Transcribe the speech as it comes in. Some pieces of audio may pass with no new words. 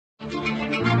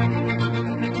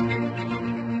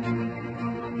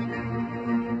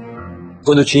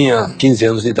Quando eu tinha 15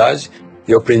 anos de idade,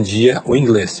 eu aprendia o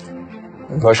inglês.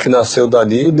 Eu acho que nasceu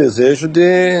dali o desejo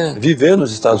de viver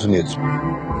nos Estados Unidos.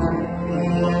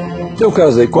 Eu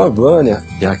casei com a Vânia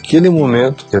e naquele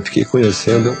momento eu fiquei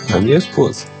conhecendo a minha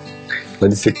esposa. Ela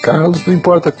disse: Carlos, não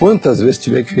importa quantas vezes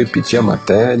tiver que repetir a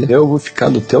matéria, eu vou ficar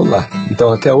do teu lado.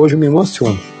 Então até hoje eu me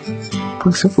emociono.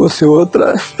 Porque se fosse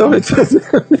outra, talvez fazer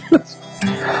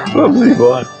vamos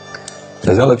embora.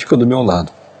 Mas ela ficou do meu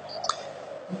lado.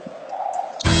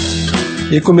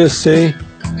 E comecei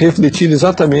a refletir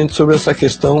exatamente sobre essa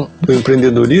questão do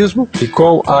empreendedorismo e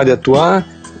qual área atuar.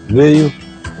 Veio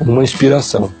uma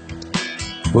inspiração.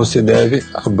 Você deve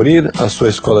abrir a sua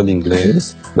escola de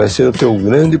inglês, vai ser o teu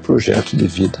grande projeto de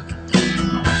vida.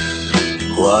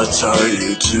 What are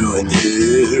you doing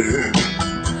here?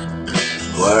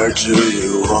 Where do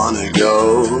you wanna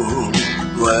go?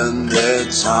 When the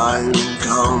time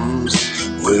comes,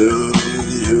 will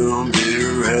you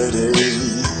be ready?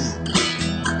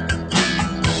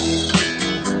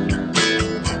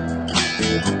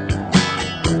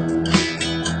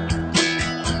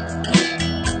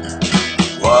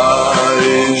 What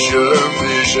is your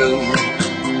vision?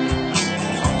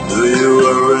 Do you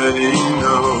already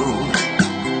know?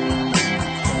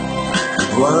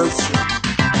 What's...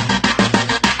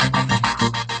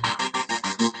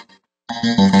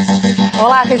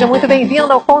 Olá, seja muito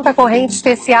bem-vindo ao Conta Corrente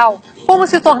Especial. Como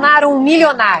se tornar um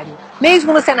milionário?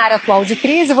 Mesmo no cenário atual de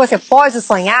crise, você pode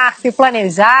sonhar, se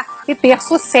planejar e ter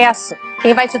sucesso.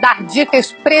 Quem vai te dar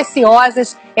dicas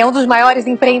preciosas é um dos maiores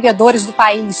empreendedores do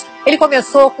país. Ele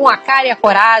começou com a cara e a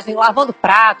coragem, lavando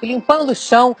prato, limpando o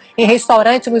chão em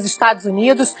restaurante nos Estados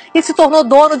Unidos e se tornou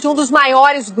dono de um dos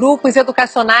maiores grupos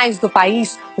educacionais do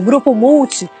país, o Grupo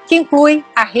Multi, que inclui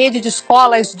a rede de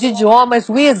escolas de idiomas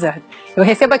Wizard. Eu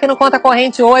recebo aqui no Conta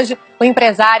Corrente hoje o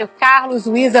empresário Carlos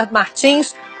Wizard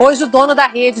Martins, hoje o dono da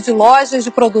rede de lojas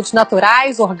de produtos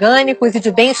naturais, orgânicos e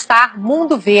de bem-estar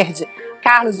Mundo Verde.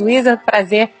 Carlos Wizard,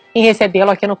 prazer em recebê-lo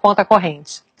aqui no Conta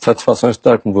Corrente. Satisfação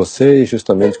estar com você e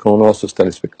justamente com os nossos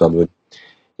telespectadores.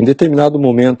 Em determinado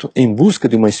momento, em busca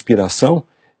de uma inspiração,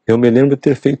 eu me lembro de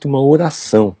ter feito uma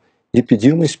oração e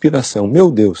pedir uma inspiração. Meu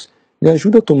Deus, me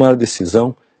ajuda a tomar a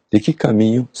decisão de que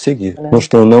caminho seguir. Nós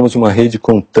tornamos uma rede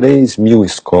com 3.000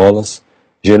 escolas,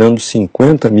 gerando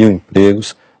 50.000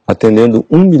 empregos, atendendo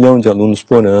 1 milhão de alunos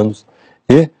por ano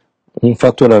e um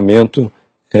faturamento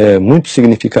muito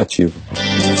significativo.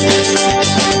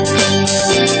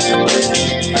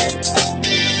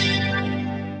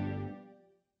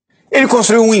 Ele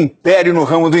construiu um império no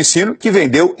ramo do ensino que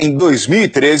vendeu em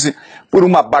 2013 por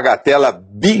uma bagatela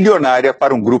bilionária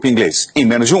para um grupo inglês. Em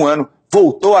menos de um ano,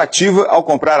 voltou ativa ao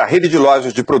comprar a rede de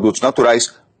lojas de produtos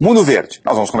naturais Mundo Verde.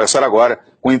 Nós vamos conversar agora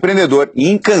com o empreendedor e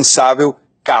incansável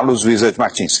Carlos Wizard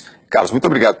Martins. Carlos, muito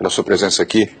obrigado pela sua presença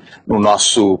aqui no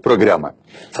nosso programa.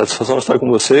 Satisfação estar com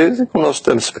vocês e com nossos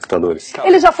telespectadores.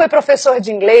 Ele já foi professor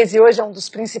de inglês e hoje é um dos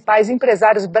principais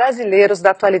empresários brasileiros da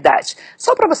atualidade.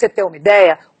 Só para você ter uma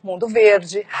ideia, Mundo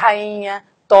Verde, Rainha,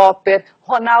 Topper,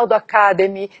 Ronaldo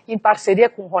Academy, em parceria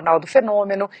com o Ronaldo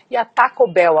Fenômeno, e a Taco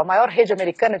Bell, a maior rede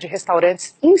americana de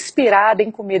restaurantes inspirada em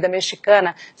comida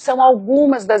mexicana, são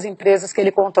algumas das empresas que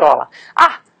ele controla.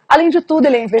 Além de tudo,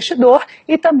 ele é investidor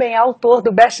e também é autor do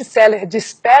best-seller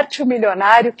Desperte o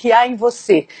Milionário que há em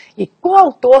você e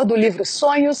coautor do livro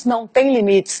Sonhos Não Têm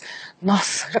Limites.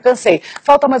 Nossa, já cansei.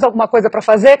 Falta mais alguma coisa para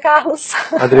fazer, Carlos?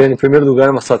 Adriane, em primeiro lugar,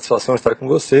 é uma satisfação estar com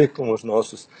você, com os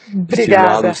nossos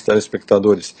estimados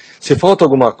telespectadores. Se falta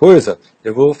alguma coisa,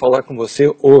 eu vou falar com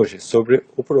você hoje sobre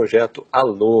o projeto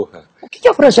Aloha. O que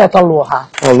é o projeto Aloha?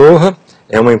 Aloha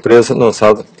é uma empresa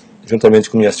lançada juntamente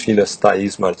com minhas filhas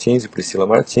Thaís Martins e Priscila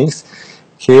Martins,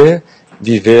 que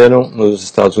viveram nos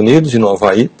Estados Unidos e no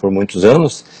Havaí por muitos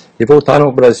anos e voltaram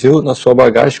ao Brasil na sua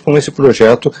bagagem com esse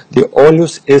projeto de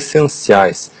óleos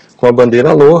essenciais, com a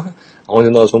bandeira Aloha, onde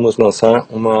nós vamos lançar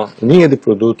uma linha de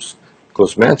produtos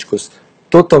cosméticos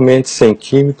totalmente sem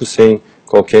químicos, sem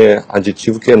qualquer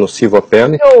aditivo que é nocivo à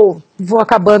pele. Eu vou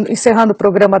encerrando o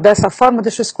programa dessa forma,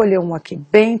 deixa eu escolher um aqui.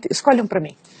 Escolhe um para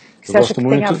mim. Que você acha que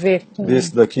tem a ver com...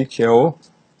 desse daqui, que é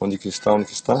onde que está,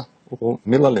 o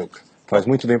melaleuca. Faz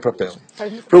muito bem para a pele.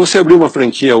 Para você abrir uma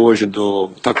franquia hoje do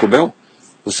Taco Bell,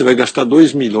 você vai gastar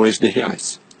 2 milhões de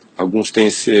reais. Alguns têm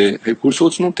esse recurso,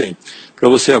 outros não têm. Para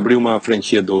você abrir uma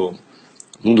franquia do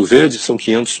Mundo Verde, são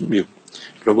 500 mil.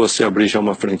 Para você abrir já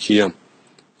uma franquia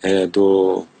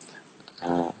do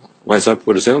WhatsApp,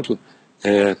 por exemplo,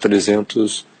 é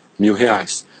 300 mil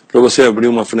reais. Para você abrir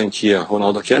uma franquia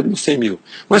Ronaldo Academy, 100 mil.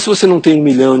 Mas se você não tem 1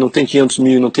 milhão, não tem 500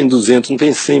 mil, não tem 200, não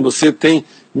tem 100, você tem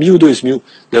 1.000, 2.000.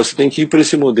 Daí você tem que ir para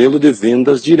esse modelo de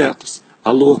vendas diretas,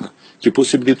 Aloha, que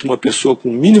possibilita uma pessoa com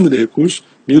o mínimo de recursos,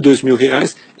 R$1.000,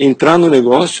 R$2.000, entrar no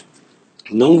negócio,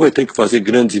 não vai ter que fazer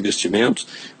grandes investimentos,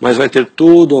 mas vai ter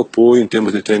todo o apoio em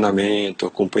termos de treinamento,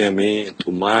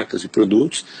 acompanhamento, marcas e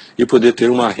produtos, e poder ter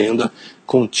uma renda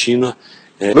contínua.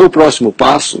 Meu próximo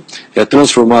passo é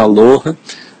transformar a Aloha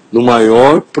no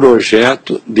maior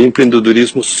projeto de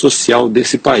empreendedorismo social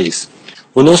desse país.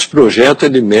 O nosso projeto é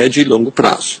de médio e longo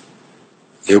prazo.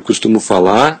 Eu costumo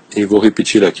falar, e vou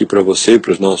repetir aqui para você e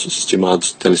para os nossos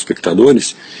estimados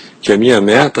telespectadores, que a minha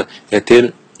meta é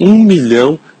ter 1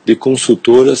 milhão de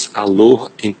consultoras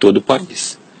Aloha em todo o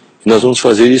país. E nós vamos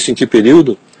fazer isso em que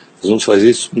período? Nós vamos fazer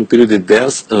isso no período de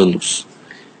 10 anos.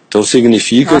 Então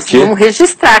significa que... Vamos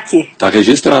registrar aqui. Está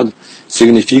registrado.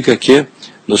 Significa que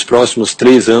nos próximos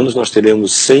 3 anos nós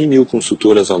teremos 100 mil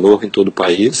consultoras Aloha em todo o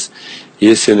país. E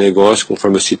esse negócio,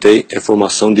 conforme eu citei, é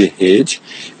formação de rede.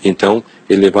 Então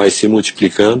ele vai se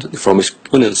multiplicando de forma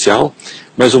exponencial.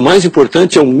 Mas o mais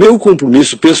importante é o meu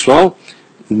compromisso pessoal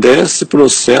desse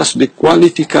processo de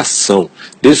qualificação,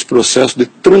 desse processo de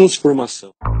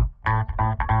transformação.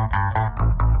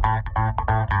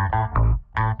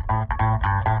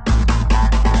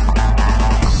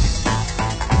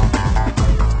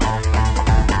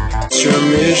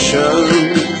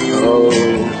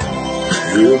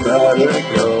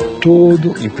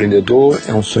 Todo empreendedor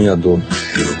é um sonhador.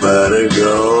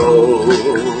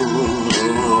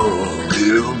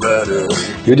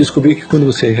 Eu descobri que quando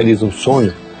você realiza um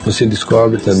sonho, você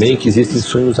descobre também que existem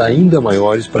sonhos ainda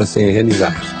maiores para serem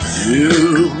realizados.